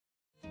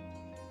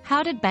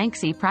How did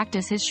Banksy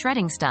practice his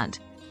shredding stunt?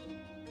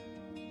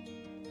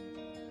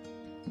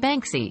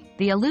 Banksy,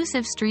 the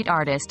elusive street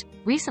artist,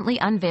 recently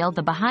unveiled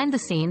the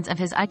behind-the-scenes of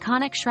his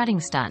iconic shredding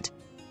stunt.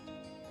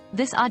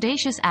 This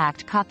audacious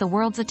act caught the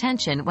world's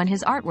attention when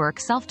his artwork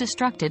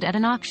self-destructed at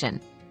an auction.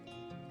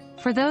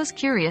 For those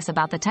curious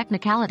about the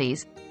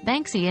technicalities,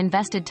 Banksy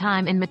invested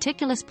time in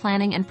meticulous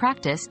planning and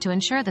practice to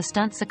ensure the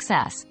stunt's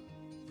success.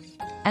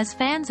 As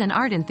fans and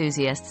art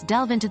enthusiasts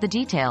delve into the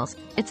details,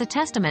 it's a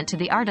testament to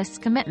the artist's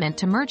commitment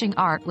to merging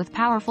art with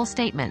powerful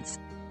statements.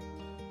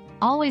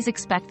 Always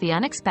expect the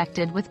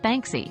unexpected with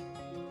Banksy.